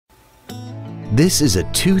This is a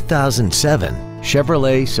 2007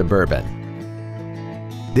 Chevrolet Suburban.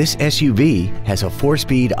 This SUV has a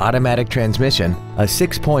 4-speed automatic transmission, a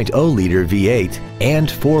 6.0-liter V8, and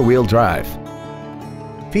 4-wheel drive.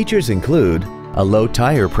 Features include a low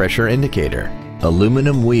tire pressure indicator,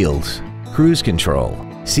 aluminum wheels, cruise control,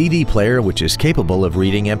 CD player which is capable of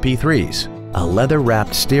reading MP3s, a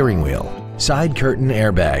leather-wrapped steering wheel, side curtain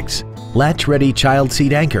airbags, latch-ready child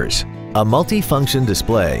seat anchors, a multi-function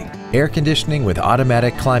display, air conditioning with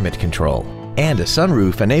automatic climate control, and a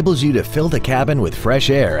sunroof enables you to fill the cabin with fresh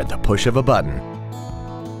air at the push of a button.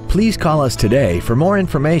 Please call us today for more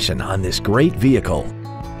information on this great vehicle.